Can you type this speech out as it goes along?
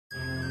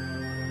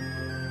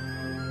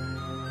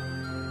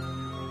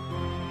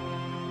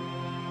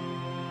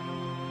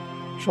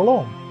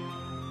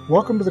Shalom.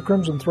 Welcome to the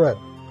Crimson Thread.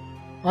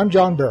 I'm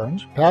John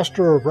Behrens,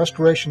 pastor of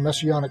Restoration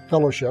Messianic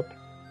Fellowship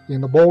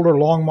in the Boulder,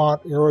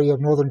 Longmont area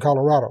of northern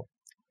Colorado.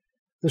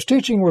 This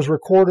teaching was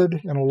recorded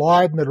in a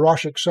live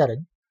midrashic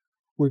setting.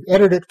 We've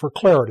edited it for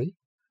clarity,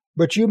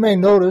 but you may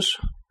notice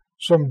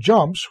some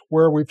jumps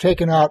where we've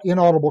taken out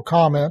inaudible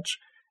comments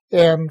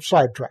and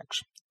sidetracks.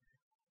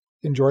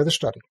 Enjoy the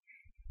study.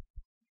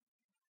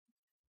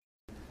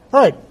 All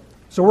right,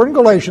 so we're in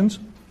Galatians.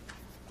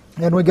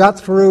 And we got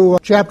through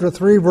chapter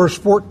 3, verse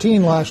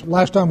 14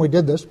 last time we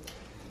did this.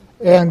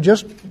 And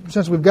just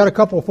since we've got a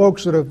couple of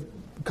folks that have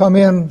come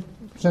in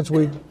since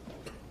we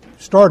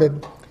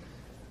started,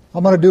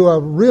 I'm going to do a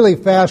really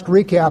fast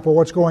recap of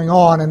what's going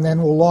on, and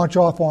then we'll launch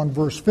off on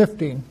verse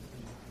 15.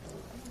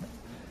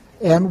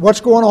 And what's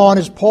going on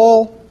is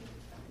Paul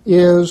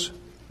is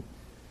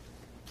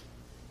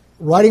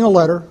writing a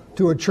letter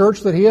to a church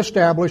that he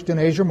established in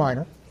Asia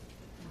Minor.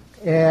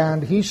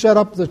 And he set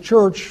up the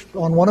church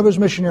on one of his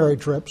missionary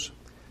trips.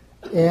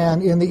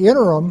 And in the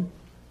interim,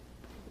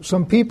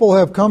 some people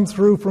have come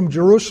through from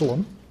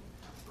Jerusalem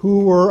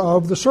who were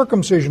of the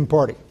circumcision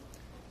party.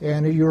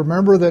 And you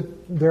remember that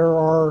there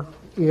are,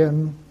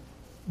 in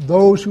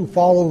those who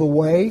follow the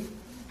way,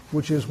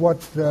 which is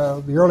what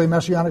the early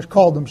Messianics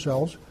called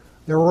themselves,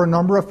 there were a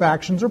number of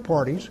factions or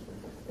parties.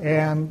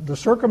 And the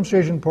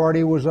circumcision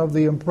party was of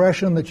the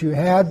impression that you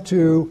had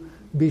to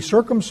be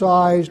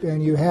circumcised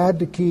and you had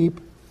to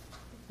keep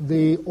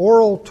the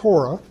oral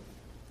Torah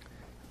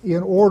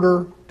in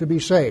order to be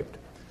saved.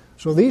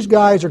 So these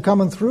guys are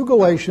coming through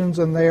Galatians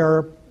and they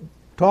are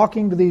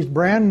talking to these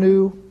brand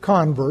new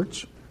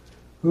converts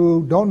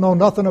who don't know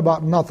nothing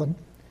about nothing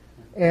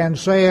and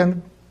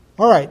saying,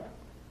 all right,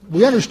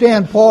 we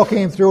understand Paul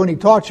came through and he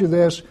taught you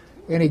this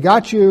and he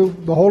got you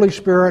the Holy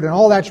Spirit and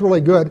all that's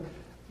really good,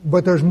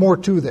 but there's more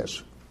to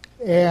this.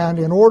 And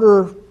in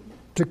order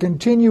to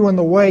continue in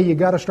the way, you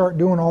got to start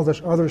doing all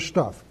this other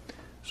stuff.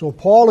 So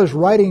Paul is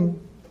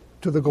writing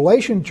to the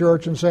Galatian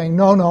church and saying,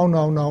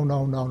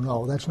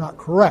 no, that's not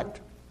correct.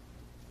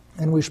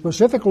 And we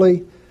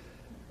specifically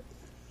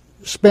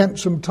spent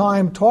some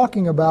time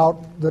talking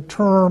about the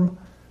term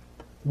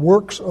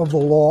works of the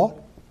law,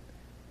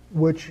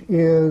 which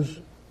is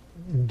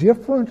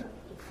different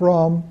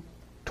from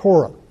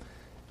Torah.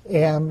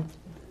 And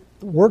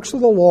works of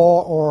the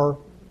law are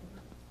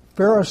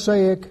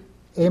Pharisaic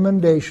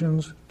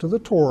emendations to the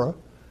Torah,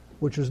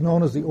 which is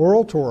known as the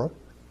oral Torah,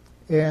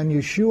 and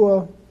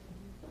Yeshua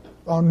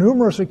on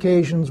numerous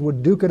occasions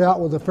would duke it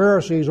out with the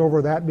Pharisees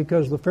over that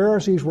because the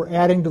Pharisees were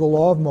adding to the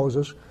law of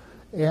Moses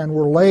and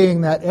were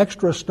laying that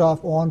extra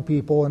stuff on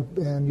people,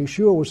 and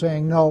Yeshua was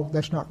saying, no,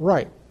 that's not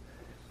right.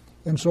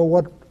 And so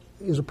what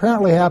is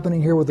apparently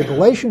happening here with the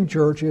Galatian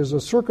church is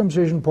the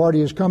circumcision party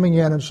is coming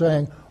in and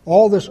saying,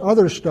 all this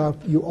other stuff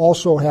you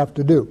also have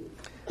to do.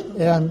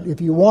 And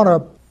if you want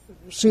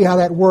to see how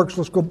that works,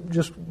 let's go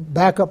just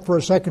back up for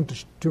a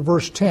second to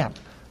verse 10,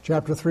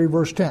 chapter 3,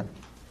 verse 10.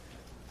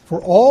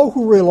 For all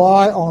who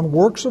rely on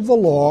works of the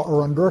law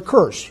are under a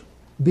curse,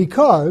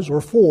 because, or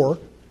for,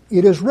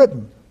 it is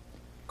written,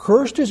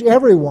 cursed is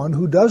everyone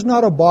who does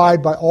not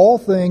abide by all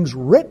things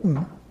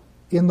written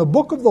in the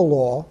book of the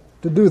law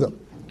to do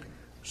them.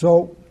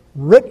 So,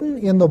 written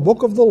in the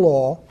book of the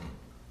law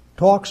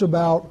talks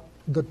about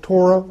the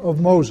Torah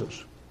of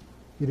Moses.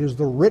 It is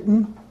the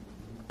written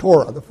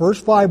Torah, the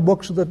first 5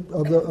 books of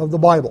the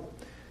Bible.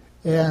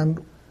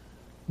 And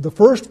the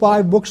first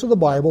 5 books of the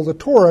Bible, the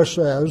Torah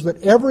says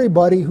that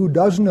everybody who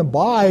doesn't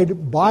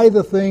abide by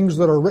the things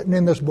that are written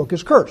in this book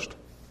is cursed.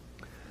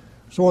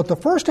 So at the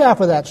first half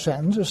of that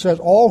sentence, it says,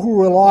 all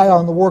who rely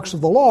on the works of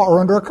the law are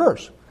under a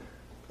curse.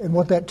 And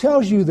what that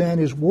tells you then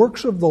is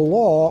works of the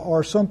law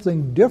are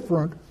something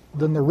different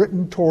than the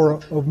written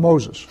Torah of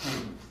Moses.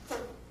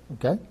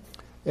 Okay?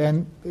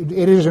 And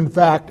it is, in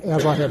fact,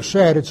 as I have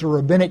said, it's a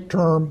rabbinic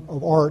term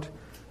of art,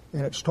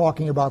 and it's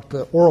talking about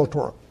the oral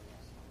Torah.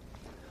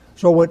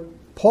 So what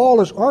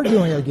Paul is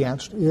arguing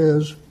against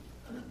is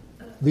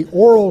the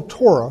oral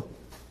Torah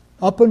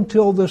up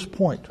until this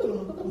point.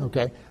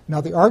 Okay? Now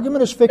the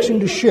argument is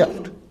fixing to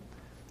shift.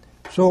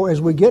 So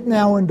as we get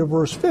now into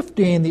verse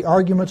 15, the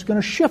argument's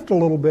going to shift a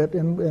little bit,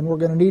 and we're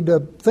going to need to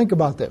think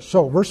about this.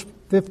 So verse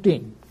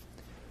 15.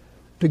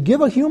 To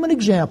give a human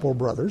example,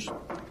 brothers,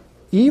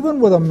 even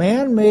with a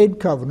man-made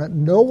covenant,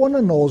 no one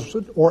annuls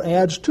it or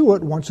adds to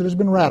it once it has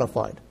been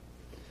ratified.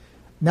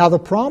 Now the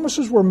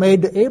promises were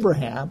made to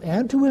Abraham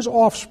and to his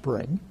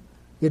offspring.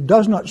 It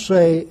does not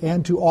say,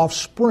 and to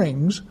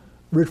offsprings,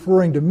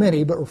 referring to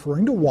many, but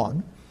referring to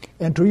one,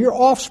 and to your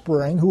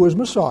offspring, who is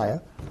Messiah.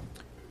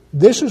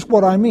 This is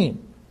what I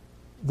mean.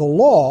 The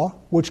law,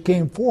 which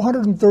came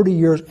 430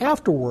 years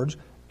afterwards,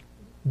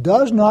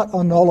 does not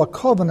annul a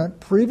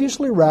covenant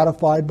previously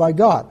ratified by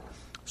God,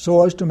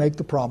 so as to make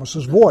the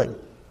promises void.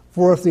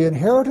 For if the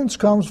inheritance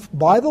comes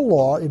by the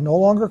law, it no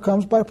longer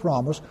comes by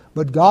promise,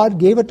 but God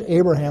gave it to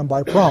Abraham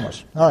by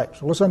promise. All right,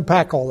 so let's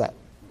unpack all that.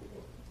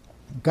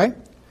 Okay?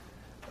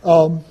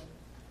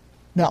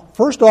 Now,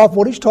 first off,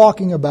 what he's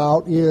talking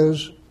about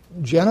is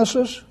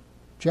Genesis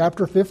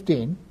chapter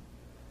 15,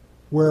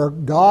 where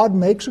God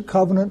makes a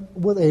covenant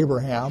with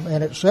Abraham,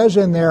 and it says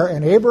in there,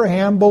 and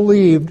Abraham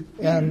believed,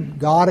 and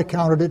God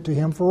accounted it to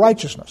him for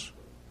righteousness.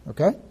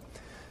 Okay?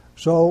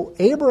 So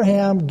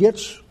Abraham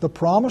gets the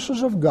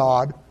promises of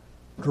God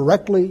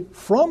directly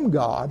from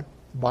God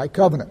by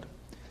covenant.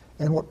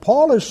 And what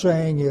Paul is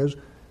saying is,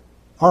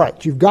 all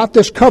right, you've got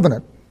this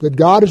covenant that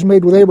God has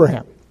made with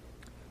Abraham.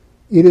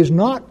 It is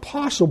not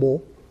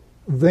possible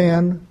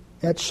then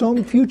at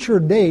some future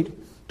date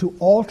to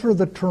alter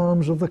the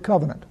terms of the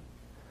covenant.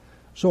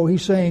 So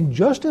he's saying,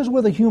 just as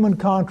with a human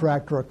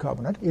contract or a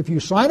covenant, if you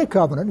sign a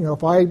covenant,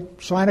 if I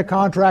sign a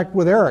contract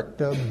with Eric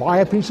to buy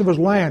a piece of his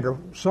land or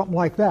something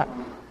like that,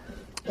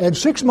 and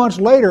 6 months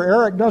later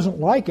Eric doesn't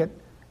like it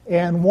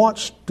and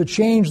wants to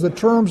change the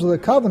terms of the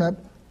covenant,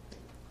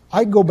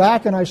 I go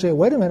back and I say,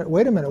 wait a minute,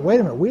 we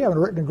have a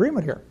written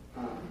agreement here.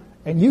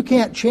 And you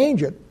can't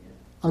change it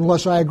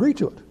unless I agree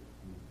to it.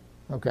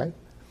 Okay?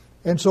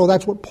 And so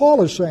that's what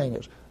Paul is saying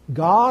is,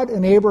 God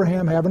and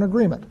Abraham have an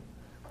agreement.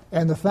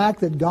 And the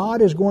fact that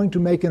God is going to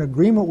make an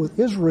agreement with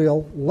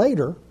Israel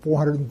later,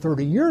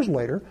 430 years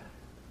later,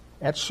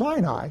 at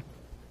Sinai,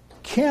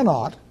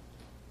 cannot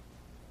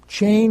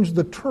change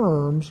the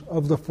terms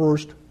of the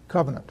first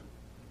covenant.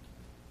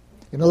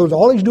 In other words,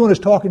 all he's doing is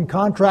talking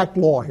contract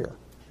law here,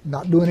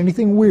 not doing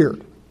anything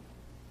weird.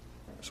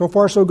 So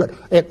far, so good.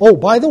 And, oh,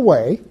 by the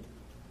way,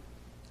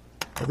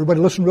 everybody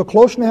listen real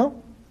close now.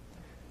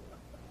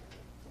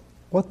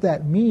 What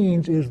that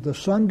means is the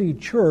Sunday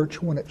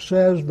church, when it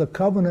says the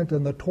covenant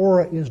and the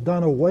Torah is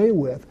done away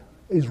with,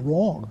 is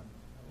wrong.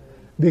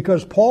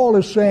 Because Paul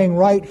is saying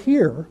right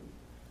here,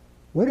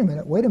 wait a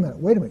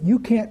minute, you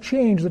can't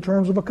change the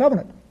terms of a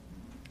covenant.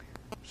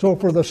 So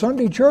for the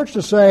Sunday church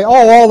to say,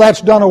 oh, all that's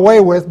done away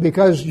with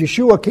because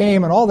Yeshua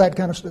came and all that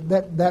kind of stuff,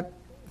 that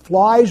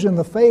flies in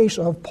the face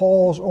of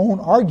Paul's own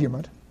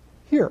argument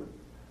here.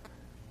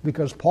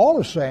 Because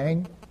Paul is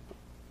saying,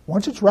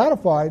 once it's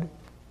ratified,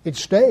 it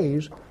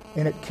stays,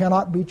 and it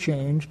cannot be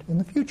changed in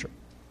the future.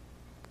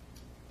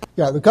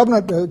 Yeah, the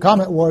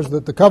comment was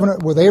that the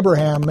covenant with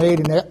Abraham made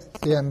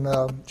in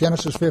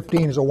Genesis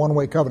 15 is a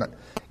one-way covenant.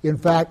 In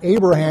fact,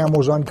 Abraham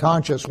was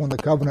unconscious when the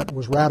covenant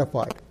was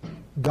ratified.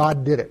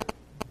 God did it.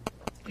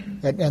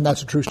 And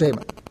that's a true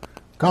statement.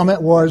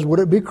 Comment was, would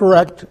it be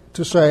correct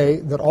to say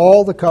that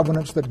all the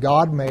covenants that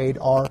God made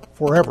are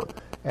forever?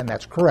 And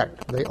that's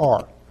correct. They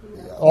are.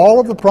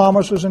 All of the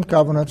promises and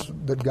covenants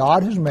that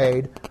God has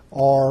made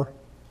are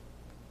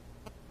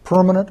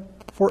permanent,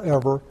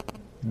 forever,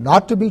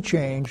 not to be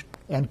changed,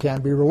 and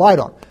can be relied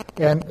on.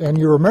 And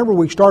you remember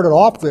we started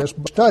off this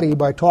study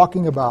by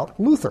talking about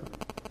Luther,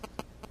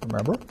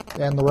 remember,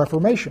 and the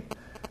Reformation.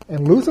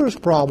 And Luther's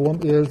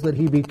problem is that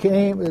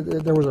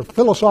there was a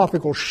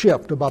philosophical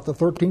shift about the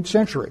 13th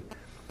century.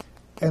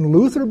 And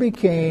Luther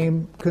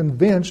became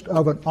convinced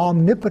of an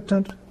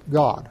omnipotent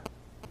God,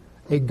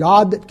 a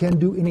God that can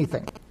do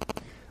anything.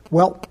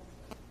 Well,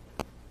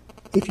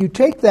 if you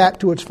take that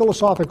to its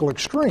philosophical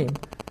extreme,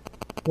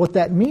 what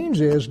that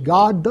means is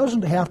God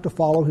doesn't have to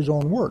follow his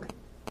own word.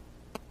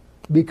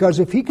 Because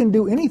if he can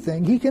do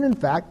anything, he can in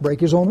fact break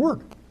his own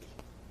word.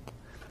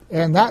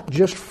 And that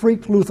just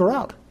freaked Luther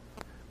out.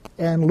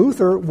 And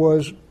Luther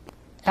was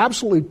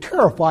absolutely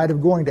terrified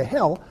of going to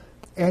hell,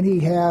 and he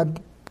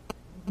had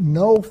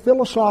no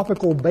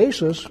philosophical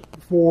basis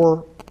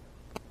for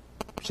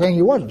saying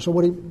he wasn't. So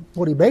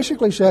what he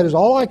basically said is,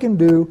 all I can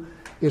do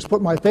is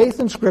put my faith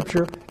in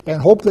Scripture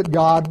and hope that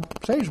God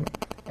saves me.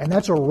 And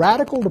that's a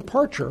radical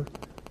departure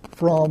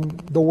from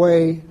the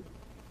way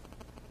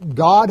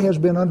God has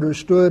been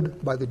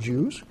understood by the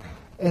Jews,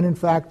 and in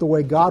fact the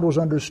way God was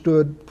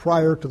understood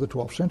prior to the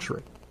 12th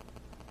century.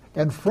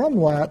 And from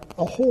that,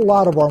 a whole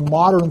lot of our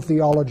modern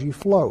theology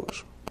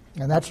flows.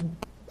 And that's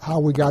how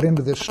we got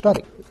into this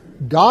study.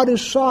 God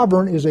is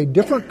sovereign is a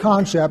different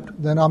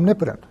concept than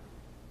omnipotent.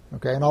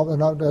 Okay, and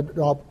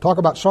I'll talk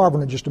about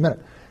sovereign in just a minute.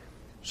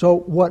 So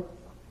what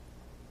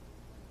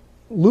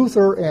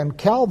Luther and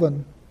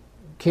Calvin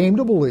came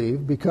to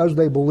believe, because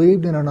they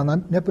believed in an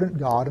omnipotent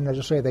God, and as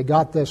I say, they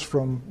got this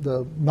from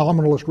the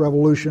nominalist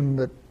revolution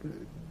that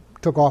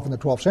took off in the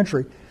 12th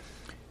century,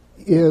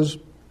 is,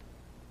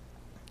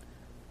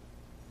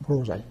 where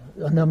was I?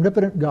 An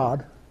omnipotent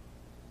God.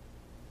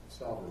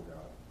 Sovereign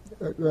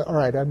God. All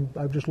right,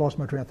 I've just lost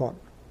my train of thought.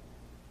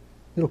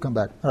 It'll come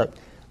back. All right,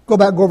 go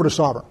over to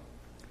sovereign.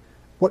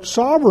 What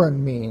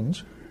sovereign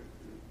means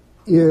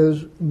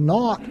is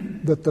not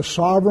that the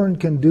sovereign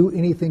can do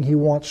anything he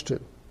wants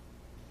to.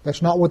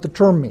 That's not what the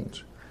term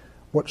means.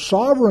 What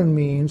sovereign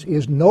means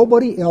is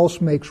nobody else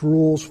makes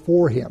rules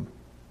for him.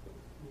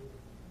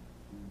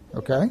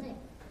 Okay?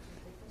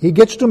 He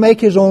gets to make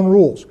his own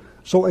rules.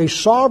 So a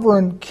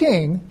sovereign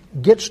king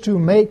gets to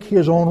make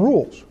his own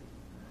rules.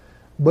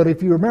 But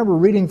if you remember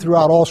reading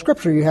throughout all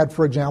Scripture, you had,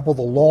 for example,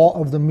 the law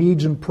of the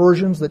Medes and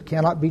Persians that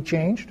cannot be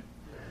changed.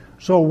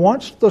 So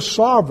once the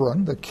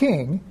sovereign, the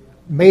king,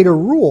 made a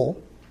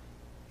rule,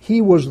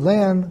 he was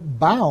then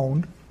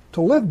bound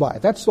to live by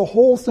it. That's the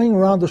whole thing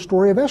around the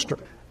story of Esther.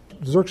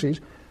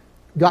 Xerxes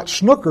got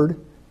snookered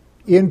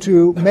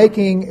into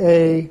making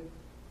a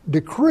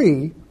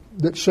decree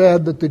that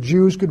said that the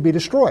Jews could be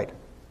destroyed.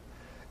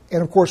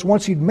 And of course,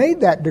 once he'd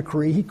made that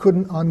decree, he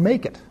couldn't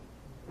unmake it.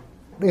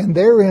 And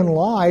therein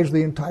lies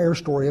the entire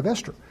story of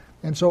Esther.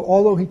 And so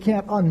although he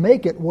can't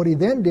unmake it, what he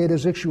then did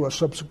is issue a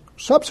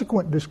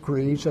subsequent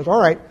decree. He says, all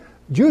right,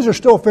 Jews are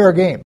still fair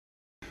game,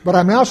 but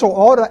I'm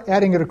also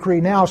adding a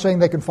decree now saying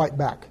they can fight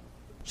back.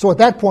 So at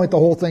that point, the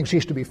whole thing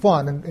ceased to be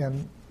fun,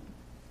 and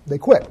they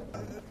quit.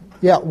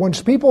 Yeah, when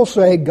people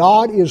say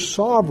God is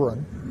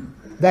sovereign,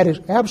 that is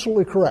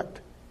absolutely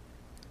correct.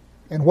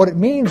 And what it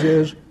means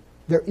is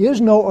there is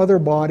no other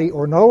body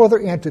or no other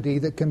entity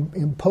that can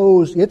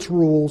impose its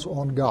rules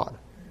on God.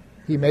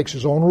 He makes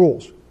his own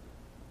rules.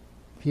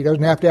 He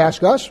doesn't have to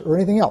ask us or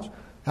anything else.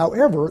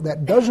 However,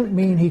 that doesn't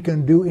mean he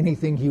can do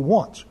anything he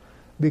wants,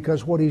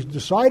 because what he's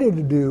decided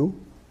to do,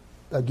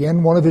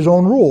 again, one of his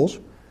own rules,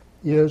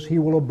 is he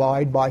will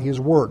abide by his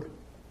word.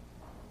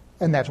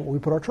 And that's what we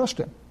put our trust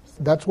in.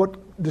 That's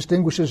what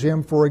distinguishes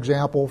him, for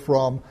example,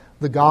 from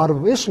the God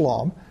of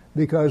Islam,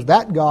 because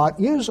that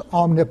God is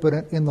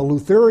omnipotent in the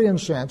Lutheran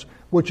sense,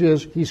 which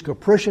is he's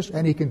capricious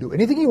and he can do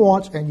anything he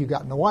wants, and you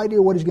got no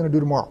idea what he's going to do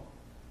tomorrow.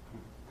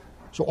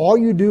 So all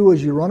you do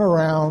is you run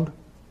around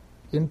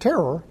in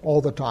terror all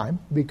the time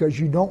because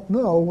you don't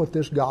know what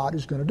this God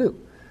is going to do.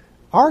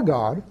 Our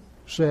God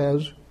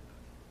says,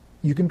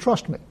 you can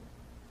trust me.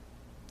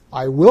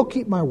 I will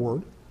keep my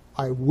word.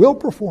 I will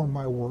perform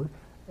my word.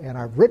 And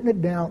I've written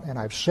it down and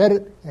I've said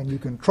it, and you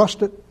can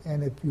trust it.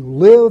 And if you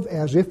live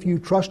as if you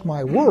trust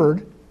my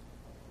word,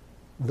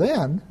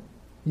 then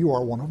you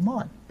are one of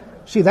mine.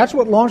 See, that's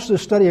what launched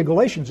this study of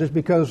Galatians, is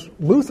because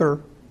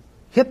Luther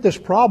hit this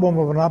problem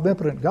of an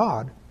omnipotent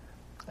God.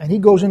 And he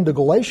goes into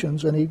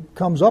Galatians and he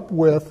comes up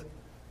with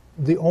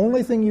the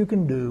only thing you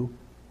can do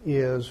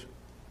is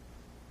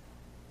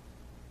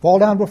fall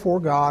down before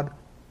God,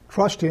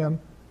 trust him,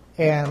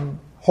 and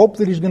hope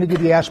that he's going to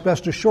give you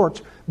asbestos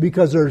shorts,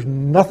 because there's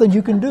nothing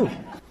you can do.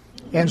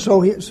 And so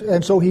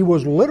he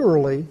was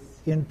literally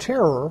in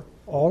terror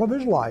all of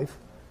his life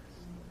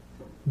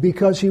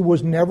because he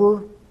was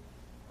never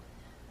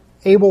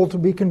able to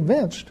be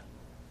convinced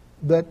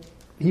that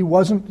he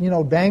wasn't,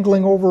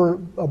 dangling over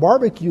a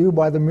barbecue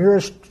by the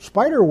merest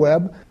spider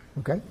web.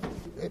 Okay?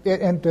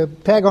 And to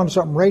tag on to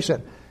something Ray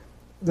said,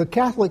 the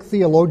Catholic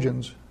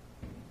theologians,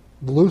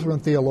 the Lutheran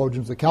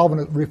theologians, the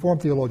Calvinist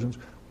Reformed theologians,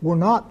 were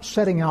not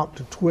setting out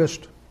to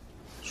twist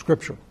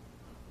Scripture.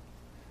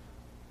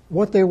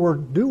 What they were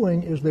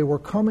doing is they were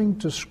coming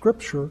to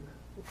Scripture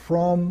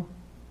from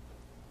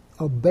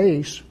a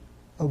base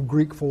of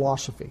Greek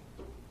philosophy.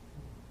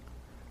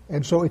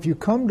 And so if you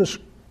come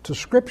to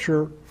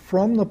Scripture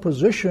from the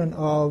position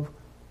of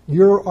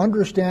your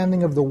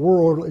understanding of the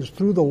world is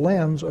through the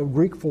lens of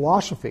Greek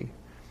philosophy,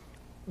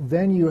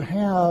 then you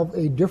have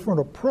a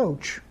different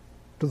approach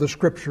to the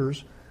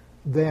Scriptures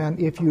than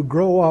if you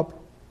grow up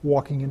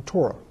walking in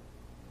Torah.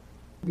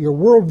 Your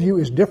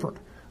worldview is different.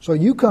 So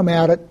you come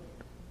at it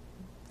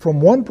from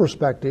one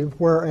perspective,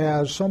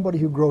 whereas somebody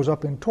who grows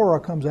up in Torah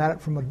comes at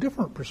it from a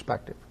different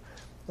perspective.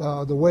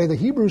 The way the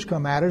Hebrews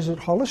come at it is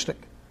holistic.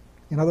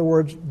 In other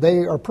words,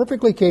 they are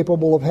perfectly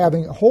capable of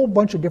having a whole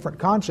bunch of different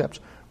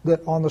concepts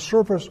that on the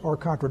surface are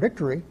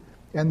contradictory,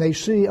 and they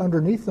see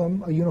underneath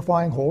them a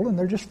unifying whole, and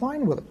they're just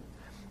fine with it.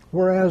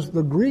 Whereas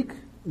the Greek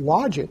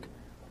logic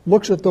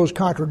looks at those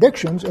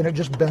contradictions and it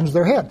just bends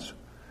their heads.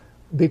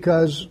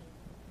 Because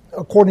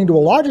according to a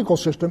logical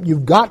system,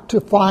 you've got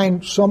to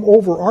find some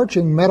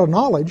overarching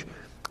meta-knowledge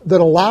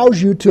that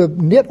allows you to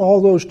knit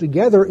all those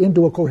together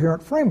into a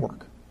coherent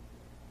framework.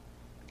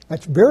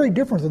 That's very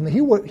different than the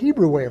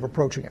Hebrew way of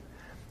approaching it.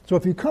 So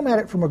if you come at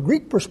it from a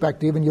Greek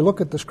perspective and you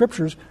look at the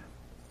Scriptures,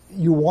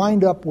 you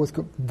wind up with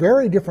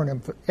very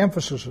different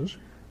emphases,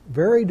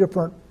 very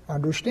different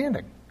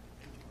understanding.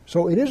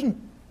 So it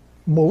isn't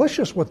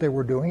malicious what they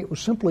were doing. It was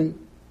simply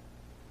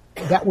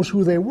that was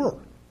who they were.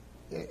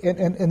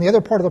 And the other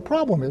part of the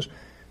problem is,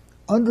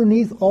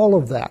 underneath all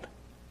of that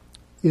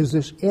is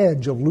this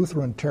edge of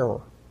Lutheran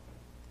terror.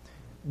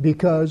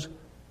 Because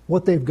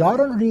what they've got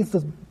underneath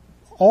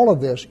all of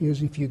this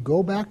is if you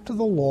go back to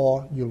the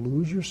law, you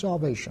lose your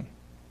salvation.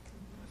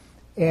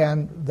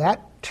 And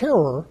that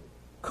terror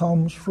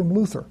comes from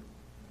Luther.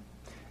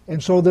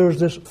 And so there's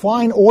this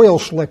fine oil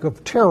slick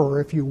of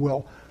terror, if you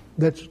will,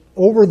 that's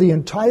over the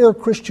entire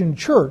Christian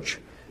church,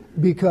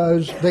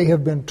 because they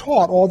have been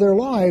taught all their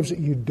lives that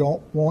you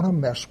don't want to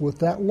mess with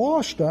that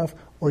law stuff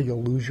or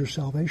you'll lose your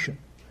salvation.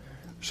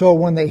 So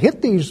when they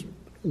hit these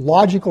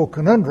logical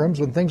conundrums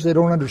and things they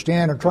don't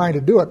understand and trying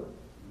to do it,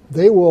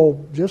 they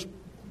will just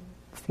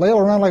flail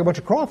around like a bunch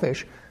of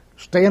crawfish,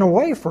 staying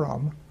away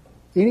from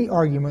any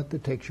argument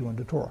that takes you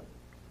into Torah,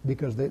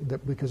 because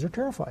they're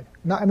terrified.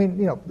 Now,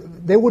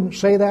 they wouldn't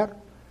say that,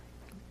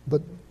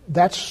 but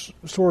that's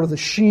sort of the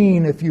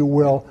sheen, if you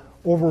will,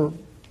 over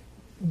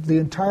the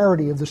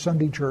entirety of the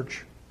Sunday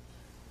church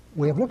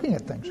way of looking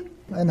at things.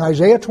 In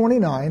Isaiah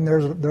 29,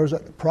 there's a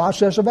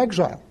process of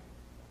exile.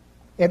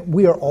 And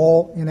we are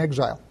all in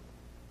exile.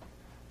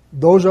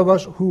 Those of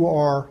us who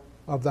are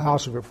of the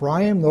house of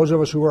Ephraim, those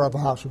of us who are of the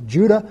house of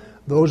Judah,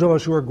 those of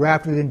us who are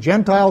grafted in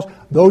Gentiles,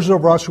 those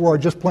of us who are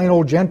just plain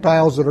old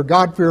Gentiles that are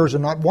God-fearers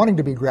and not wanting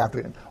to be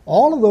grafted in.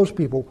 All of those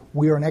people,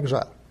 we are in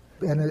exile.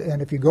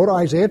 And if you go to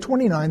Isaiah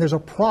 29, there's a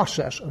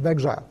process of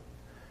exile.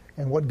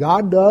 And what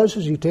God does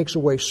is he takes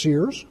away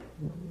seers,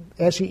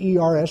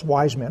 S-E-E-R-S,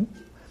 wise men.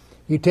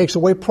 He takes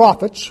away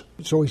prophets.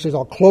 So he says,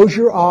 I'll close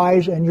your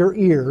eyes and your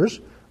ears,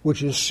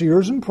 which is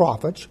seers and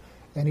prophets.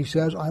 And he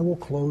says, I will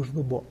close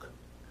the book.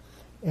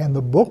 And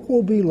the book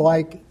will be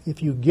like,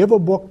 if you give a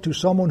book to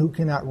someone who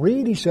cannot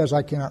read, he says,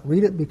 I cannot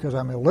read it because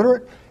I'm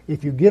illiterate.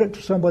 If you get it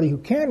to somebody who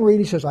can read,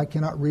 he says, I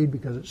cannot read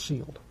because it's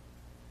sealed.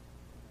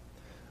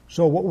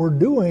 So what we're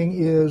doing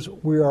is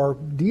we are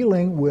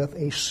dealing with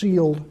a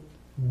sealed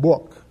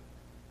book,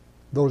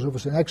 those of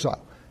us in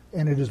exile.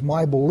 And it is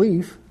my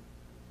belief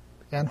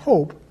and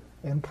hope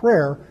and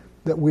prayer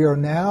that we are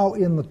now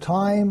in the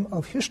time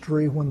of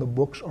history when the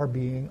books are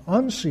being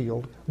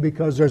unsealed,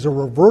 because there's a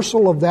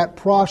reversal of that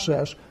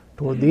process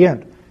toward the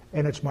end.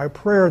 And it's my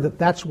prayer that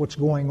that's what's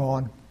going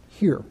on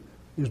here,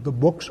 is the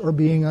books are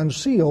being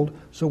unsealed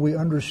so we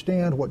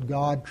understand what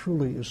God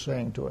truly is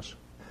saying to us.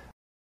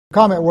 The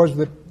comment was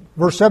that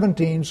verse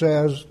 17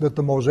 says that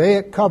the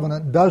Mosaic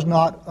covenant does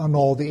not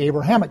annul the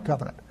Abrahamic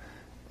covenant.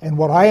 And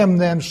what I am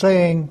then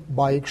saying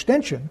by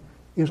extension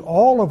is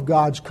all of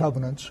God's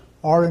covenants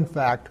are in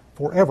fact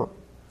forever.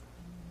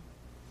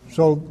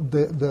 So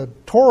the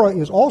Torah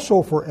is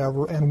also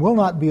forever and will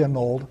not be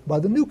annulled by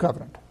the new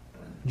covenant,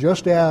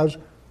 just as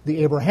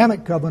the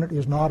Abrahamic covenant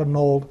is not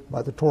annulled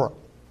by the Torah.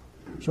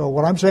 So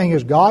what I'm saying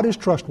is God is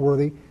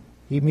trustworthy.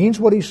 He means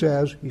what he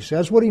says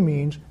what he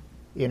means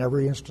in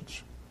every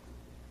instance.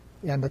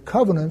 And the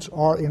covenants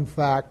are in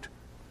fact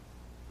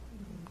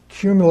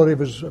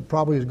cumulative, is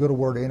probably as good a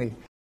word as any.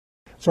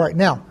 So, all right,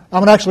 now I'm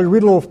going to actually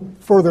read a little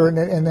further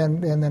and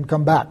then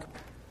come back.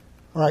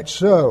 All right,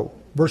 so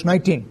verse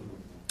 19.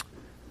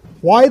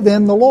 Why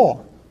then the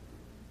law?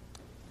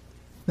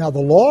 Now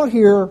the law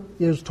here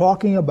is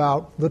talking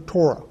about the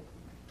Torah,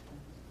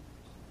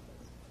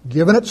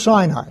 given at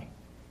Sinai.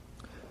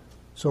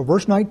 So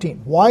verse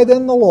 19. Why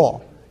then the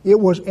law? It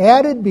was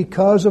added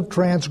because of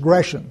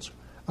transgressions,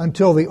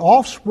 until the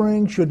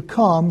offspring should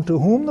come to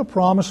whom the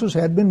promises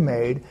had been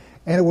made,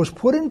 and it was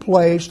put in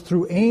place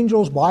through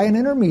angels by an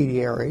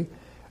intermediary.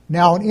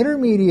 Now an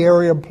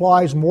intermediary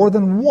implies more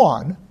than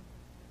one,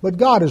 but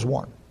God is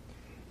one.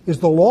 Is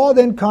the law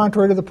then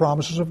contrary to the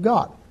promises of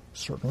God?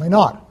 Certainly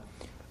not.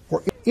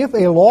 For if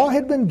a law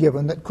had been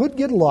given that could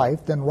get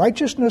life, then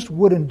righteousness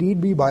would indeed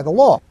be by the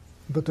law.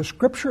 But the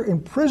Scripture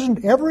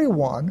imprisoned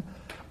everyone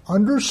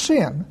under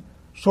sin,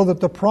 so that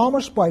the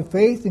promise by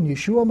faith in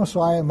Yeshua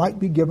Messiah might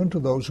be given to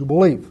those who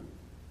believe.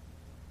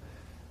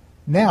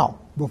 Now,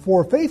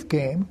 before faith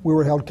came, we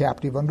were held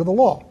captive under the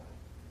law.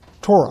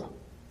 Torah.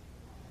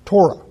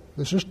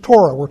 This is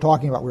Torah we're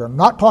talking about. We are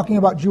not talking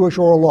about Jewish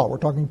oral law. We're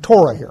talking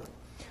Torah here.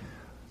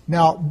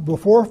 Now,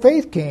 before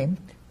faith came,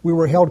 we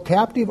were held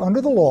captive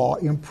under the law,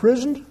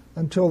 imprisoned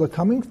until the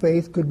coming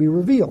faith could be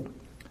revealed.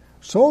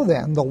 So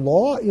then, the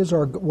law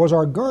was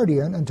our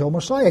guardian until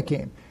Messiah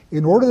came,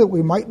 in order that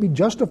we might be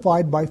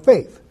justified by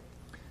faith.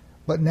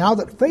 But now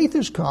that faith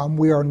has come,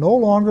 we are no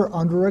longer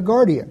under a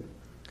guardian.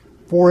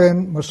 For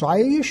in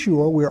Messiah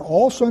Yeshua we are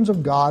all sons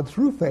of God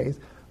through faith,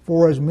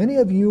 for as many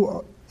of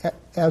you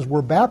as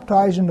were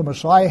baptized into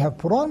Messiah have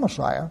put on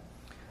Messiah.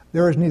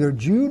 There is neither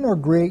Jew nor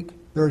Greek,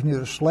 there is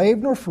neither slave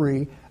nor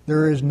free,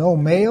 there is no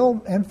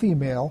male and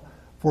female,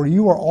 for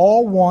you are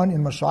all one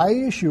in Messiah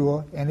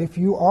Yeshua, and if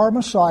you are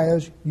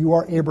Messiahs, you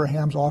are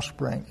Abraham's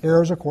offspring,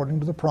 heirs according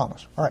to the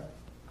promise. All right.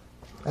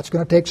 That's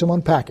going to take some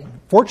unpacking.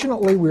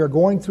 Fortunately, we are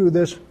going through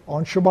this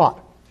on Shabbat.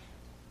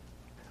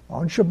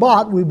 On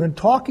Shabbat, we've been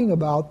talking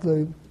about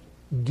the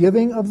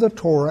giving of the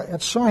Torah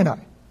at Sinai.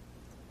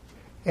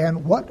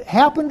 And what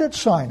happened at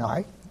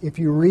Sinai, if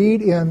you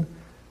read in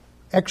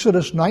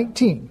Exodus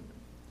 19,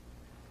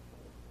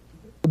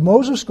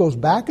 Moses goes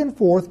back and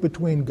forth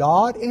between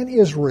God and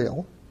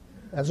Israel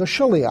as a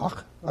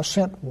shaliach, a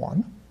sent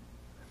one.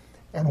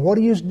 And what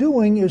he is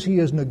doing is he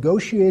is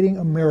negotiating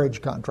a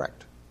marriage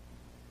contract.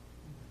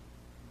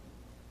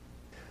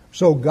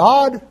 So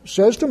God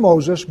says to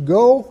Moses,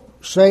 go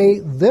say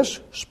this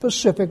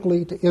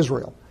specifically to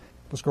Israel.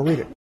 Let's go read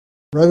it.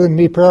 Rather than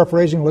me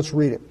paraphrasing, let's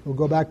read it. We'll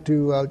go back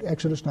to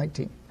Exodus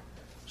 19.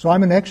 So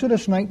I'm in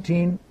Exodus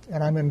 19,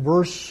 and I'm in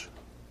verse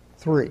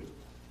 3.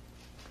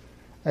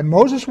 And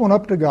Moses went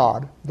up to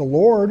God. The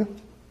Lord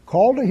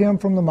called to him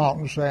from the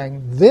mountain,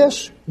 saying,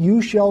 this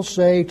you shall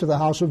say to the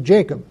house of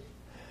Jacob,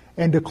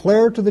 and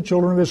declare to the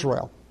children of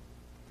Israel.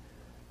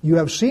 You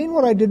have seen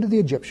what I did to the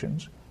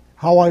Egyptians,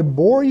 how I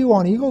bore you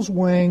on eagle's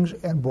wings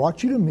and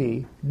brought you to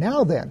me.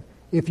 Now then,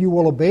 if you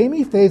will obey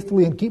me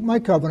faithfully and keep my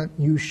covenant,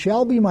 you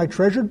shall be my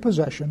treasured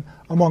possession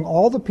among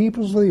all the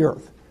peoples of the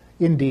earth.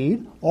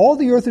 Indeed, all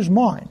the earth is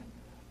mine,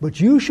 but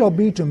you shall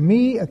be to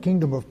me a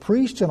kingdom of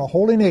priests and a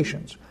holy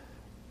nation.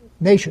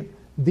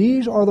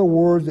 These are the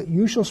words that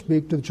you shall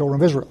speak to the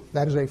children of Israel.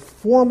 That is a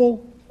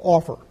formal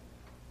offer.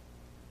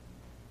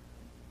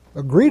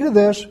 Agree to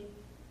this,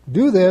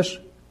 do this,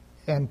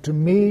 and to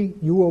me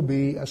you will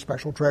be a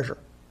special treasure.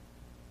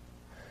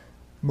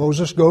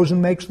 Moses goes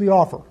and makes the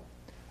offer.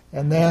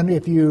 And then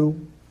if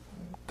you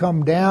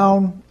come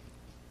down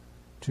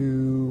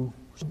to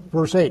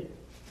verse 8.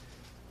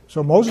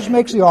 So Moses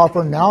makes the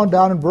offer, now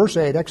down in verse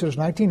 8, Exodus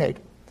 19:8.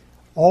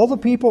 All the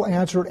people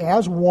answered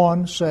as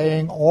one,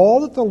 saying,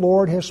 all that the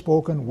Lord has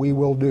spoken we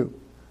will do.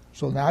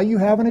 So now you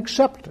have an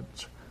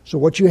acceptance. So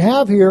what you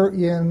have here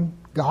in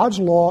God's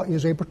law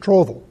is a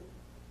betrothal.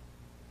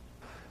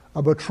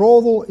 A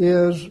betrothal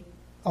is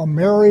a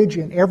marriage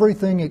in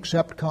everything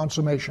except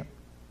consummation.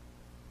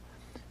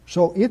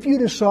 So if you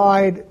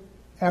decide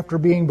after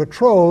being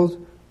betrothed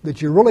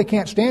that you really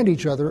can't stand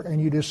each other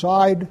and you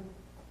decide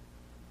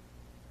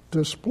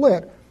to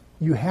split,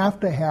 you have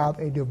to have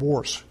a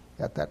divorce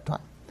at that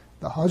time.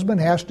 The husband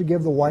has to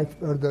give the wife,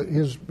 or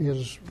his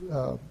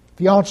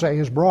fiancée,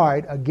 his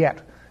bride, a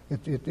get.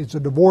 It's a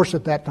divorce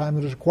at that time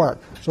that is required.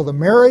 So the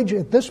marriage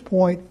at this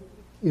point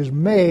is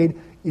made.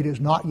 It is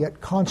not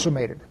yet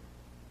consummated.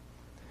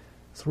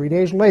 3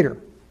 days later,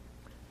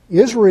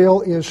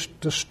 Israel is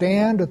to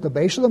stand at the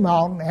base of the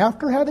mountain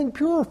after having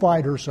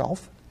purified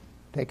herself,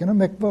 taken a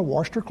mikveh,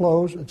 washed her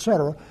clothes,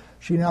 etc.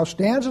 She now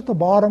stands at the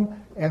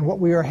bottom, and what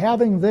we are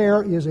having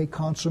there is a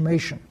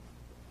consummation.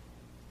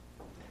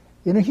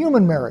 In a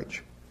human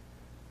marriage,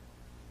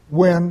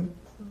 when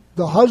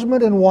the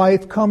husband and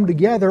wife come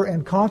together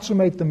and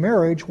consummate the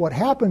marriage, what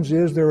happens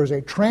is there is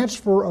a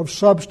transfer of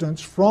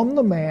substance from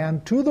the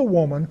man to the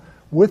woman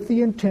with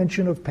the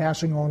intention of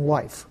passing on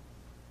life.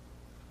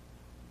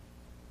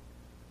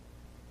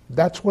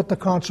 That's what the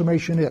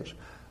consummation is.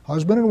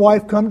 Husband and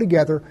wife come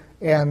together,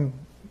 and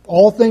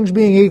all things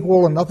being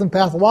equal and nothing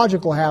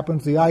pathological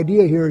happens, the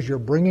idea here is you're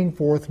bringing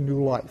forth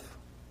new life.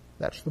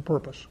 That's the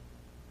purpose.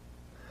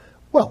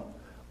 Well,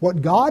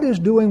 what God is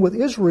doing with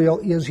Israel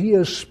is He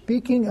is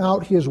speaking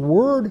out His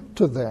word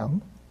to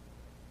them,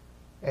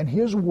 and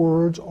His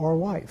words are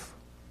life.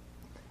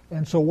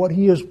 And so what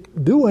He is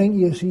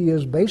doing is He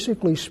is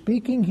basically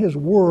speaking His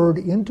word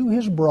into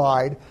His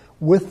bride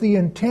with the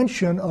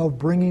intention of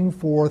bringing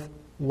forth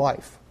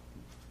life.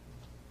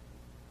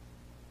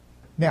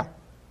 Now,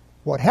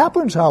 what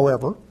happens,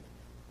 however,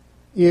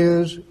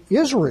 is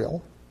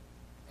Israel,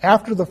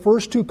 after the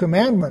first two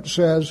commandments,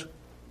 says,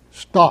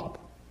 stop.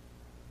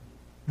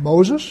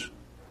 Moses,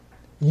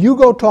 you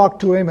go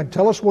talk to him and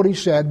tell us what he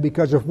said,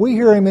 because if we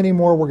hear him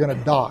anymore, we're going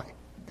to die.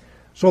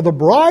 So the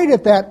bride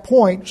at that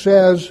point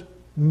says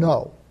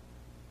no.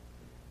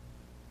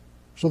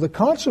 So the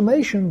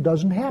consummation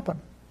doesn't happen.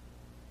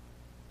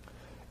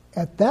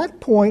 At that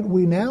point,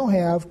 we now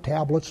have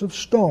tablets of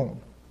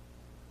stone.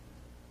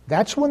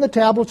 That's when the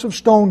tablets of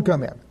stone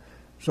come in.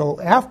 So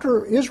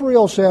after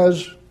Israel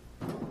says,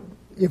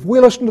 if we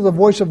listen to the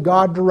voice of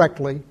God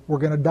directly, we're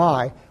going to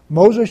die.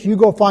 Moses, you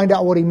go find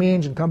out what he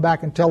means and come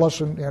back and tell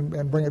us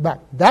and bring it back.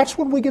 That's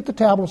when we get the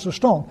tablets of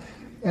stone.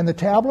 And the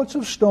tablets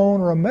of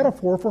stone are a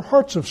metaphor for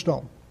hearts of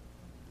stone.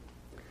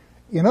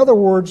 In other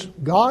words,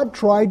 God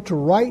tried to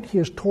write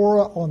His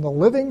Torah on the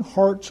living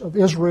hearts of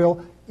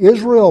Israel.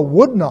 Israel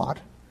would not.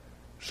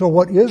 So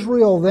what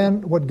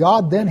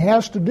God then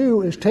has to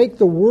do is take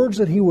the words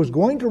that He was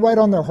going to write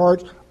on their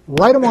hearts,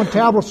 write them on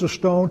tablets of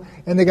stone,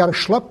 and they got to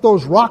schlep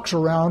those rocks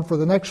around for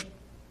the next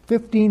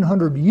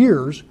 1,500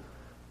 years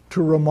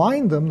to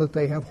remind them that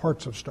they have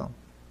hearts of stone.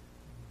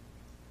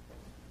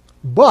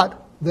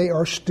 But they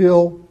are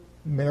still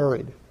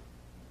married.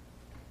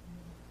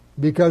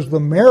 Because the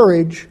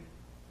marriage,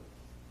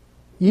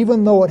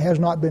 even though it has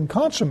not been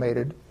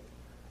consummated,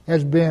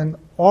 has been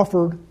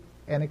offered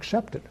and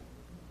accepted.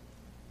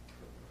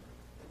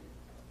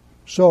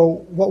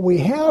 So what we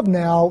have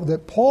now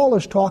that Paul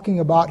is talking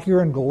about here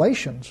in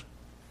Galatians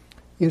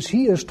is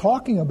he is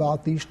talking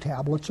about these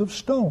tablets of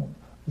stone,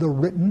 the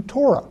written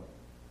Torah.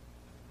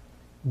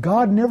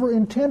 God never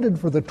intended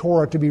for the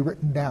Torah to be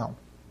written down.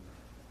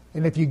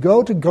 And if you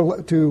go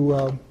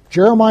to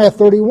Jeremiah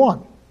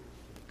 31,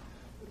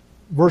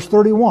 verse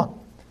 31,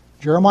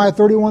 Jeremiah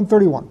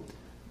 31:31,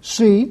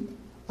 see,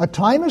 a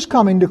time is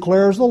coming,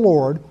 declares the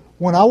Lord,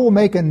 when I will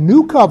make a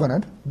new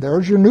covenant.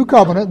 There's your new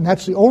covenant, and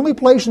that's the only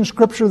place in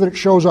Scripture that it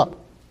shows up.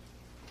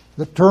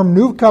 The term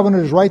new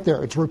covenant is right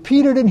there. It's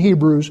repeated in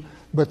Hebrews,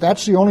 but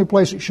that's the only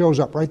place it shows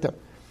up, right there.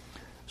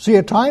 See,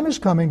 a time is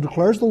coming,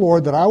 declares the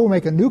Lord, that I will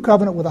make a new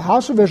covenant with the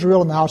house of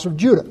Israel and the house of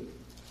Judah.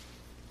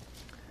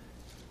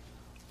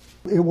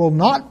 It will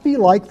not be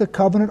like the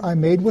covenant I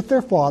made with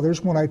their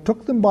fathers when I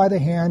took them by the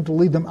hand to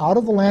lead them out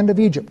of the land of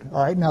Egypt.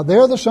 All right, now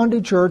there the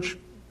Sunday church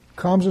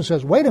comes and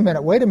says, wait a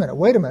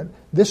minute.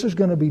 This is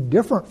going to be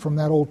different from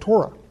that old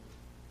Torah.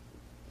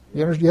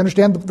 You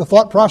understand the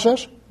thought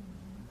process? It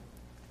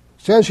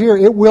says here,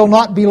 it will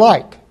not be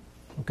like.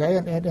 Okay,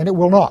 and it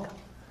will not.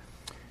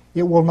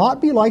 It will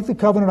not be like the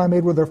covenant I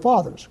made with their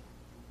fathers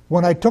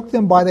when I took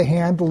them by the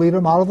hand to lead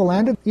them out of the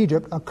land of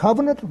Egypt, a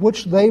covenant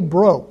which they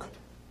broke.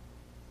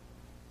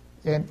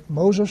 And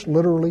Moses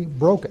literally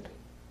broke it.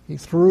 He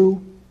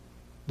threw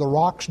the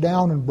rocks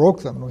down and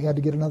broke them, and we had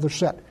to get another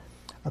set.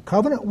 A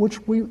covenant which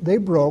they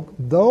broke,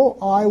 though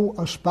I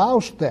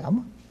espoused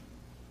them,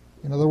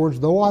 in other words,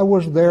 though I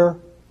was their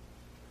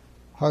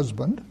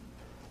husband,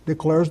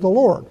 declares the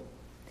Lord.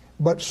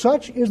 But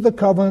such is the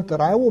covenant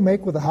that I will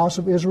make with the house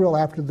of Israel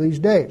after these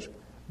days,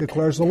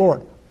 declares the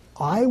Lord.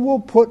 I will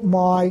put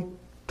my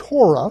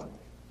Torah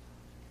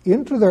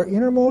into their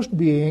innermost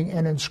being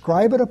and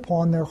inscribe it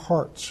upon their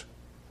hearts.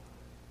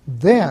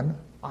 Then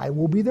I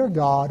will be their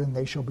God, and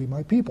they shall be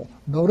my people.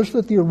 Notice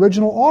that the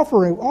original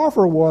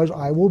offer was,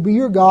 I will be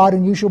your God,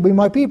 and you shall be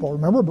my people.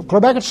 Remember,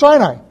 clear back at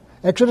Sinai,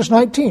 Exodus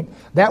 19.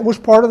 That was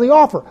part of the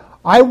offer.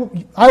 I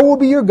will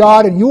be your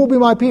God, and you will be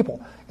my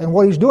people. And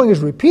what he's doing is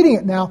repeating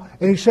it now,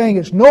 and he's saying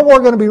it's no more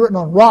going to be written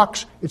on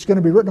rocks. It's going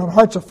to be written on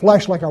hearts of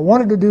flesh like I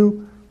wanted to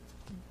do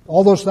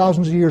all those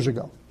thousands of years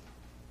ago.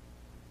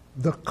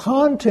 The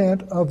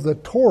content of the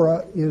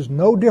Torah is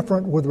no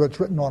different whether it's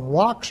written on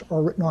rocks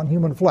or written on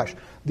human flesh.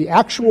 The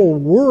actual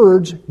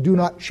words do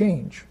not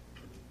change.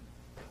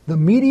 The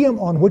medium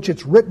on which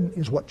it's written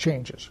is what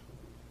changes.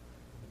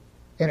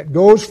 And it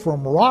goes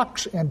from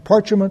rocks and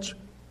parchments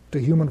to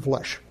human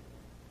flesh.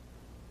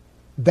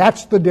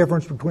 That's the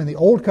difference between the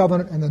Old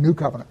Covenant and the New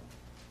Covenant.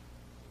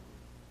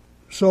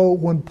 So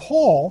when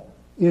Paul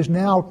is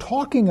now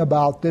talking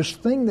about this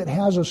thing that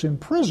has us in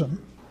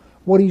prison,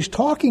 what he's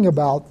talking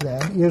about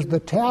then is the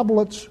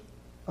tablets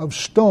of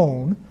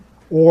stone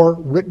or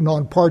written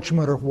on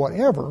parchment or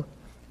whatever,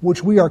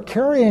 which we are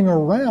carrying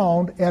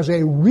around as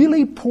a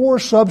really poor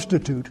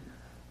substitute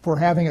for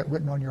having it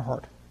written on your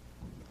heart.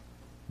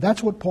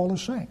 That's what Paul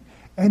is saying.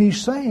 And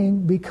he's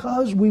saying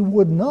because we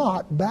would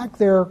not, back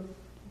there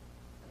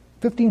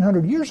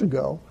 1,500 years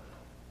ago,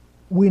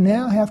 we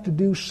now have to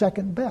do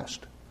second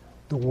best.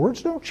 The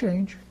words don't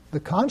change. The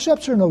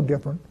concepts are no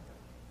different.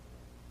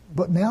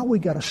 But now we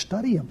got to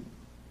study them.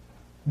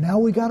 Now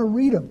we got to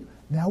read them.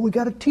 Now we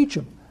got to teach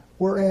them.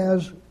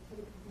 Whereas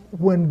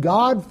when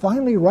God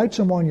finally writes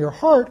them on your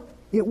heart,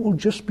 it will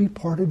just be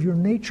part of your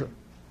nature.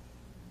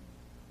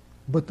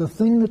 But the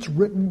thing that's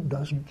written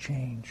doesn't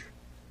change.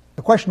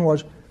 The question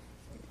was,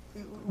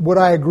 would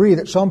I agree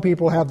that some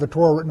people have the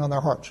Torah written on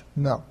their hearts?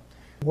 No.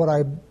 What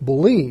I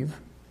believe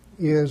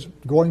is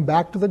going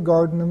back to the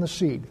garden and the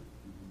seed.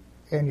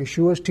 And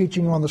Yeshua's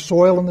teaching on the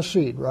soil and the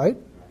seed, right?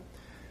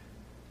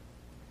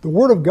 The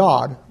Word of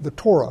God, the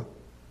Torah,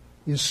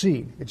 is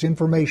seed. It's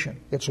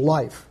information. It's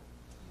life.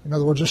 In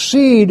other words, a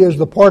seed is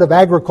the part of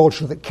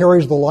agriculture that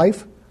carries the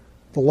life.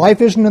 The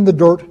life isn't in the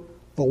dirt.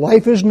 The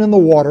life isn't in the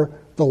water.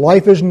 The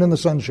life isn't in the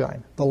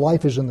sunshine. The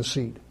life is in the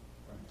seed.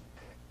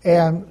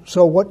 And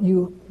so what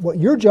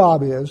your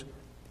job is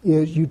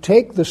you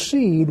take the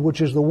seed,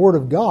 which is the Word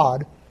of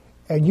God,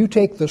 and you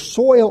take the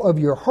soil of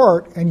your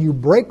heart and you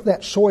break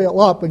that soil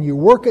up and you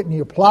work it and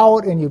you plow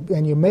it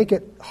and you make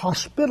it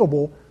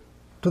hospitable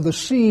to the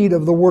seed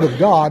of the Word of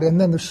God, and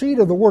then the seed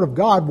of the Word of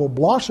God will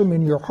blossom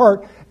in your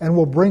heart and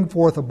will bring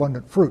forth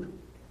abundant fruit.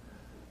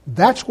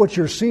 That's what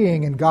you're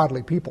seeing in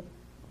godly people,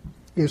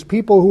 is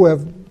people who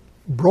have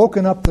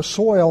broken up the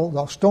soil,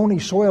 the stony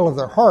soil of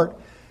their heart,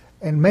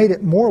 and made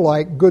it more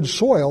like good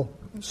soil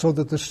so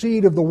that the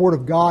seed of the Word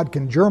of God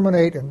can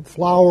germinate and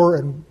flower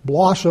and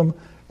blossom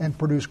and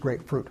produce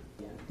great fruit.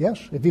 Yes,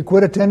 if you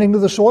quit attending to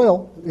the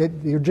soil,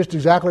 you're just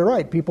exactly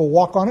right. People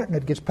walk on it and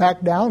it gets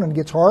packed down and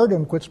gets hard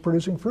and quits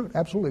producing fruit.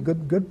 Absolutely,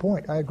 good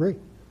point. I agree.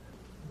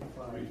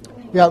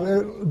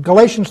 Yeah,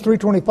 Galatians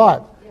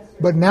 3:25.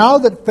 But now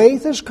that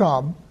faith has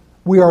come,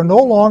 we are no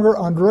longer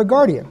under a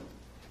guardian.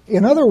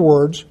 In other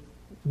words,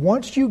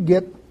 once you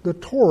get the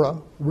Torah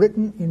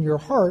written in your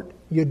heart,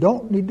 you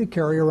don't need to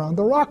carry around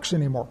the rocks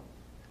anymore.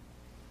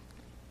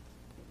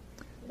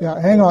 Yeah,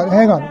 hang on.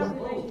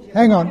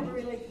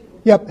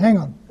 Yep, hang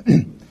on.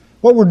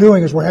 What we're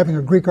doing is we're having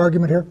a Greek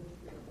argument here.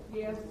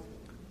 Yes.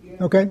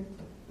 Okay?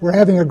 We're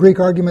having a Greek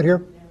argument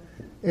here.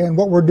 And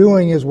what we're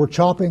doing is we're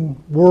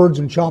chopping words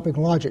and chopping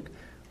logic.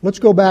 Let's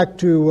go back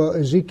to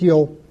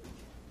Ezekiel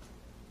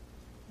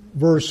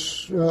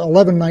verse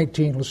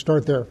 11:19. Let's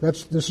start there.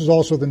 This is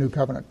also the New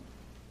Covenant.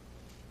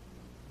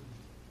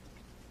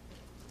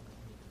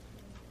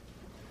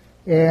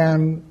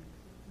 And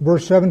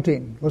verse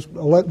 17.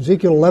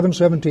 Ezekiel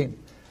 11:17.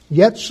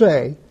 Yet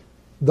say,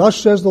 thus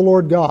says the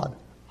Lord God,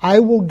 I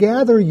will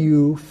gather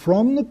you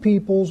from the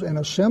peoples and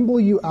assemble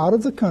you out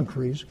of the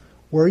countries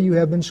where you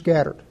have been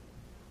scattered.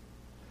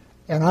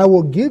 And I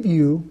will give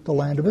you the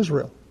land of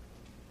Israel.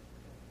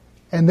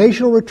 And they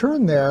shall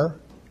return there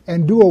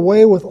and do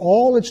away with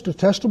all its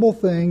detestable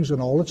things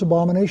and all its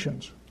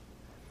abominations.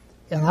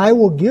 And I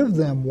will give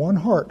them one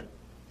heart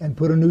and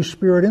put a new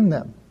spirit in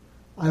them.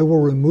 I will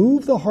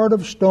remove the heart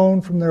of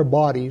stone from their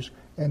bodies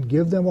and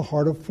give them a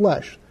heart of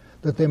flesh,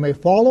 that they may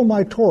follow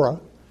my Torah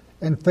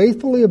and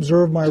faithfully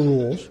observe my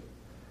rules.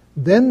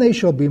 Then they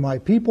shall be my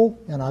people,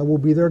 and I will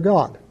be their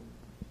God.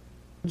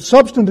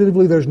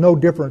 Substantively, there's no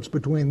difference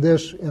between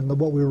this and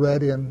what we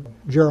read in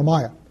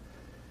Jeremiah.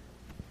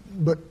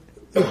 But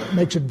it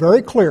makes it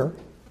very clear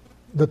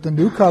that the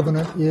New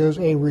Covenant is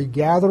a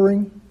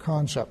regathering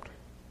concept.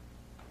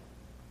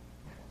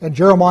 And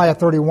Jeremiah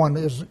 31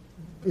 is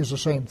the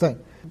same thing.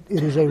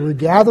 It is a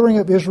regathering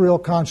of Israel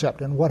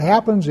concept. And what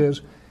happens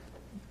is,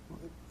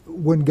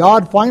 when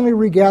God finally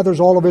regathers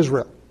all of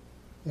Israel,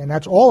 and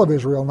that's all of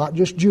Israel, not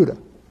just Judah,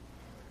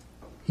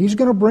 He's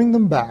going to bring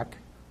them back,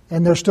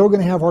 and they're still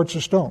going to have hearts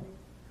of stone.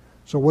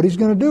 So what he's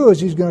going to do is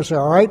he's going to say,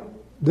 all right,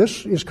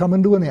 this is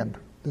coming to an end.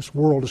 This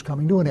world is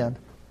coming to an end.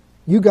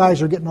 You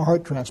guys are getting a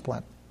heart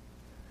transplant.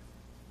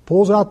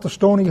 Pulls out the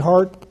stony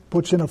heart,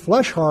 puts in a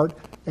flesh heart,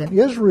 and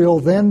Israel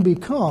then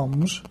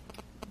becomes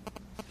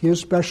his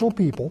special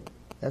people,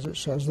 as it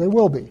says they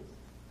will be.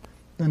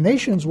 The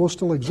nations will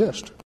still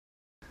exist.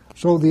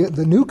 So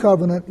the new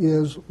covenant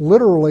is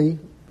literally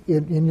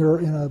in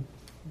a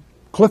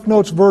Cliff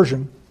Notes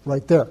version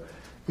right there.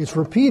 It's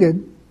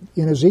repeated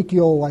in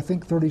Ezekiel, I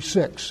think,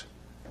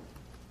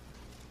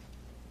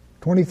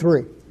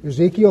 23.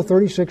 Ezekiel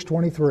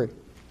 36:23.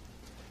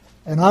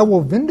 And I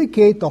will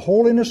vindicate the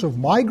holiness of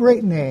my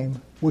great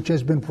name, which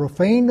has been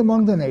profaned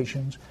among the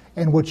nations,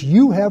 and which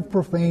you have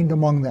profaned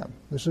among them.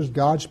 This is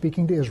God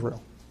speaking to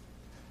Israel.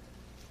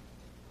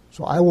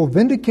 So I will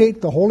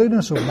vindicate the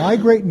holiness of my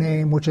great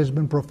name, which has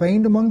been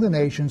profaned among the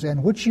nations,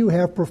 and which you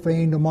have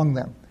profaned among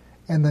them.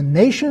 And the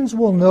nations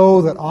will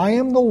know that I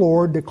am the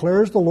Lord,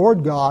 declares the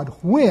Lord God,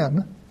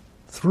 when,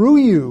 through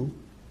you,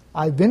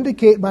 I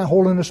vindicate my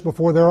holiness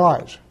before their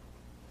eyes.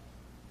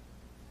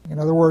 In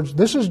other words,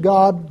 this is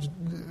God.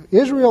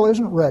 Israel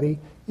isn't ready.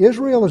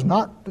 Israel is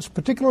not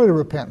particularly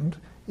repentant.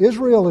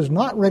 Israel is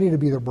not ready to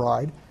be the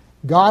bride.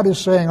 God is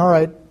saying, all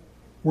right,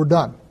 we're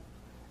done.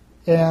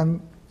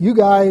 And you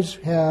guys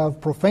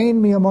have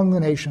profaned me among the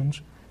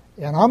nations,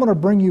 and I'm going to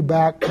bring you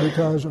back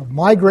because of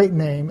my great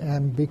name,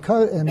 and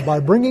by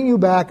bringing you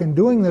back and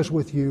doing this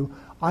with you,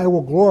 I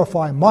will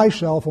glorify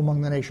myself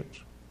among the nations.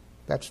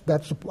 That's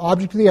the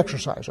object of the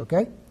exercise,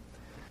 okay?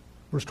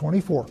 Verse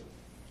 24.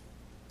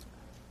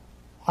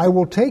 I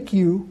will take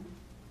you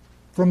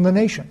from the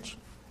nations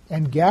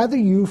and gather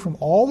you from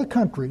all the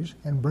countries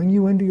and bring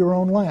you into your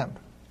own land.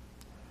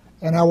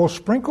 And I will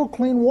sprinkle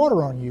clean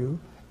water on you,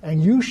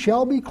 and you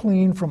shall be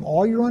clean from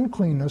all your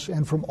uncleanness,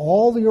 and from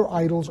all your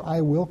idols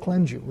I will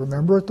cleanse you.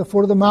 Remember at the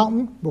foot of the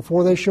mountain,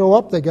 before they show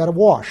up, they got to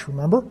wash,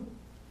 remember?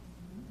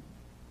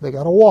 They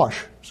got to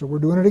wash. So we're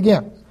doing it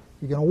again.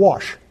 You're going to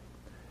wash.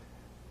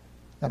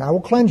 And I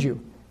will cleanse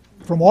you.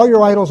 From all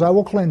your idols I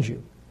will cleanse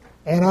you.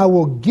 And I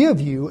will give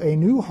you a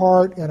new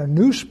heart, and a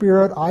new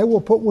spirit I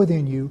will put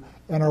within you,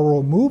 and I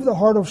will remove the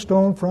heart of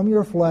stone from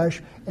your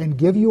flesh and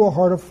give you a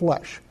heart of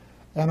flesh.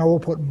 And I will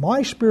put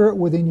my spirit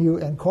within you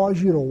and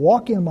cause you to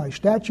walk in my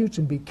statutes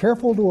and be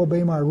careful to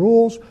obey my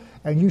rules.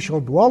 And you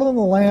shall dwell in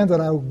the land that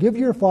I will give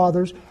your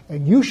fathers,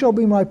 and you shall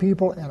be my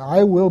people, and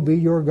I will be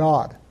your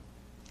God.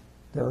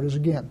 There it is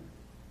again.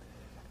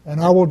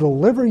 And I will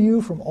deliver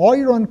you from all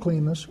your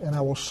uncleanness, and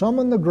I will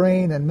summon the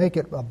grain and make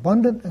it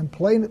abundant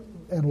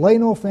and lay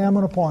no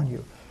famine upon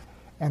you.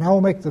 And I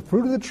will make the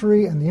fruit of the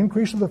tree and the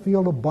increase of the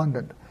field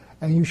abundant,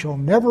 and you shall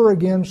never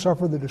again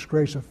suffer the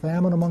disgrace of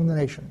famine among the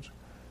nations.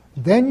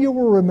 Then you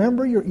will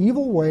remember your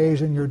evil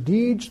ways and your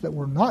deeds that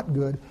were not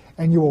good,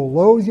 and you will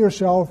loathe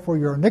yourself for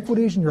your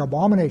iniquities and your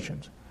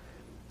abominations.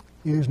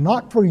 It is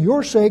not for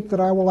your sake that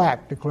I will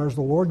act, declares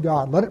the Lord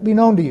God. Let it be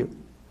known to you.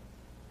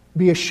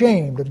 Be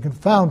ashamed and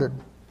confounded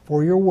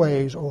for your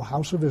ways, O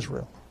house of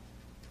Israel.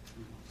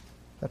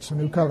 That's the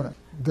new covenant.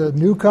 The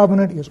new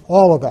covenant is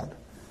all of that.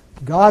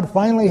 God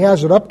finally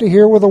has it up to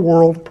here with the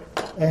world,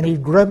 and he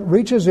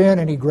reaches in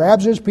and he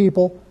grabs his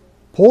people,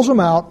 pulls them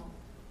out,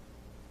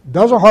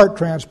 does a heart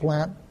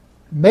transplant,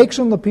 makes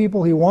them the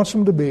people he wants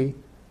them to be,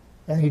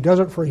 and he does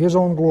it for his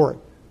own glory.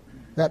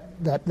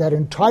 That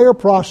entire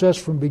process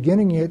from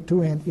beginning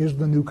to end is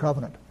the new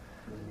covenant.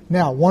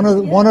 Now, one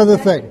other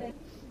thing,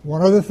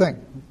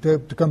 to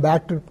come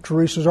back to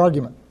Teresa's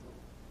argument.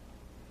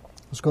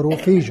 Let's go to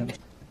Ephesians.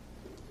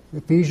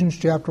 Ephesians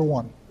chapter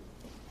 1.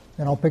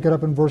 And I'll pick it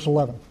up in verse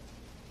 11.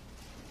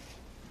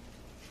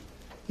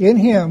 In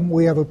him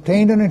we have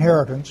obtained an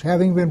inheritance,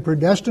 having been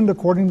predestined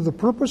according to the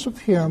purpose of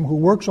him who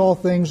works all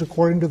things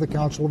according to the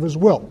counsel of his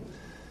will.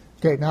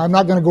 Okay, now I'm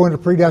not going to go into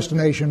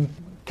predestination.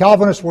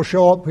 Calvinists will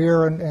show up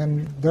here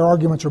and their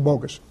arguments are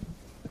bogus.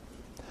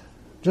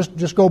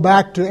 Just go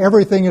back to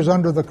everything is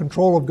under the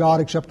control of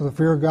God except for the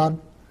fear of God.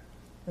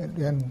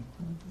 And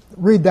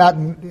read that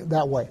in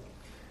that way.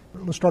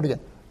 Let's start again.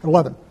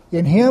 11.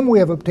 In him we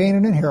have obtained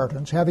an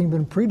inheritance, having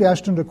been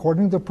predestined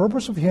according to the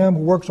purpose of him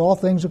who works all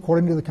things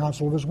according to the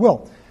counsel of his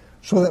will,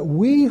 so that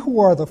we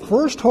who are the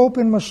first hope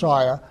in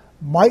Messiah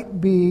might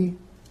be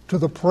to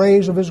the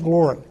praise of his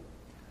glory.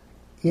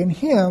 In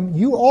him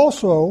you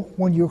also,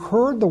 when you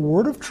heard the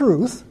word of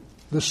truth,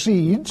 the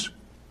seeds,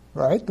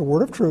 right, the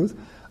word of truth,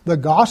 the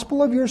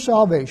gospel of your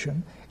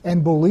salvation,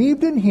 and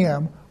believed in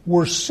him,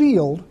 were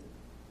sealed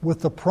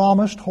with the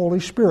promised Holy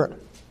Spirit,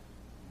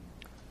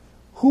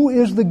 who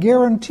is the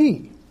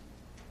guarantee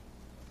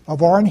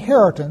of our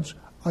inheritance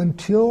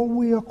until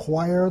we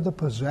acquire the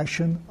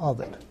possession of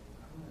it,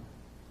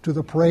 to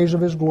the praise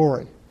of his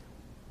glory.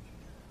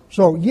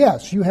 So,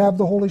 yes, you have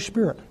the Holy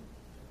Spirit.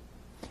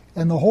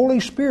 And the Holy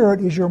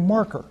Spirit is your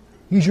marker.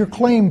 He's your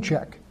claim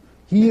check.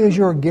 He is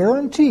your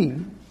guarantee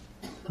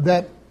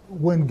that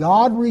when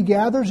God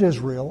regathers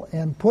Israel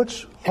and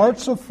puts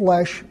hearts of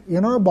flesh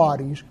in our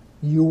bodies,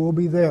 you will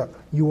be there.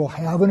 You will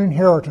have an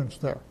inheritance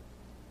there.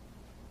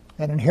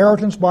 And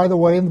inheritance, by the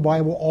way, in the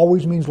Bible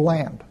always means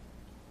land.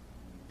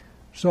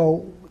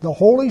 So the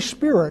Holy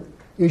Spirit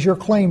is your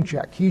claim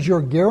check. He's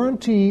your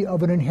guarantee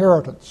of an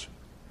inheritance.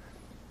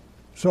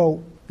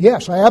 So,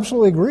 yes, I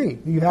absolutely agree.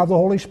 You have the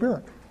Holy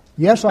Spirit.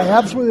 Yes, I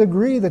absolutely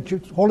agree that the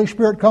Holy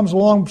Spirit comes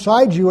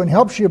alongside you and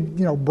helps you,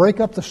 break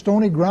up the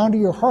stony ground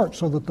of your heart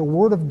so that the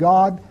Word of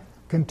God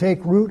can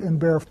take root and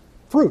bear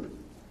fruit.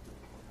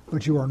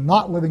 But you are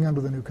not living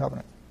under the new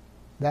covenant.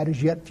 That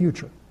is yet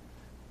future.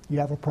 You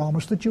have a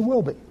promise that you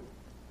will be.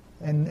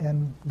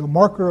 And the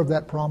marker of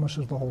that promise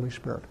is the Holy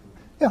Spirit.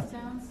 Yeah,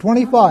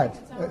 25.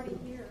 It's already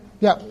here.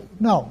 Yeah,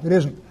 no, it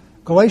isn't.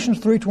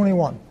 Galatians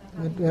 3:21.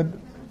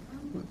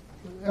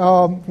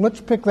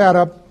 Let's pick that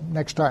up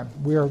next time.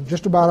 We are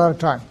just about out of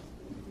time.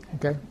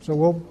 Okay,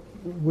 so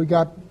we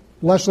got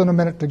less than a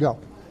minute to go.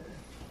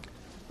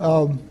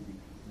 But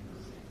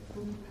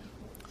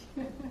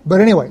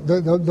anyway,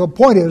 the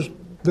point is,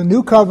 the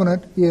new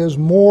covenant is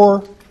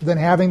more than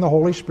having the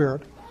Holy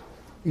Spirit.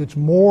 It's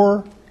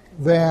more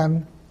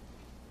than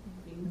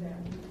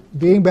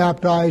being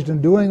baptized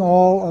and doing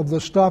all of the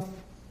stuff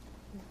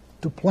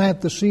to plant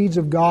the seeds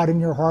of God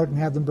in your heart and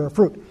have them bear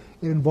fruit.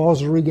 It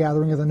involves the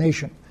regathering of the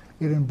nation.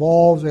 It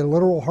involves a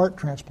literal heart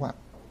transplant.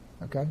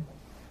 Okay?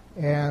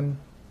 And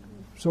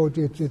so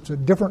it's a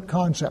different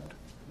concept.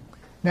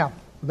 Now,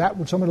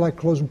 would somebody like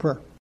to close in prayer?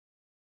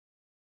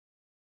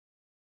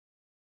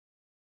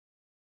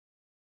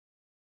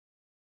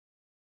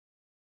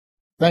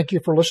 Thank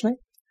you for listening.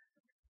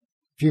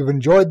 If you've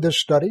enjoyed this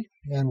study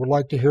and would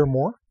like to hear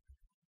more,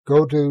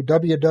 go to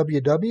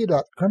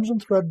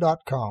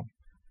www.crimsonthread.com.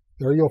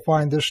 There you'll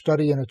find this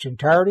study in its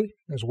entirety,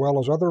 as well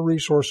as other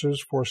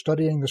resources for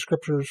studying the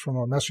Scriptures from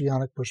a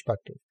Messianic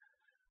perspective.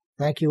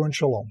 Thank you and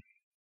shalom.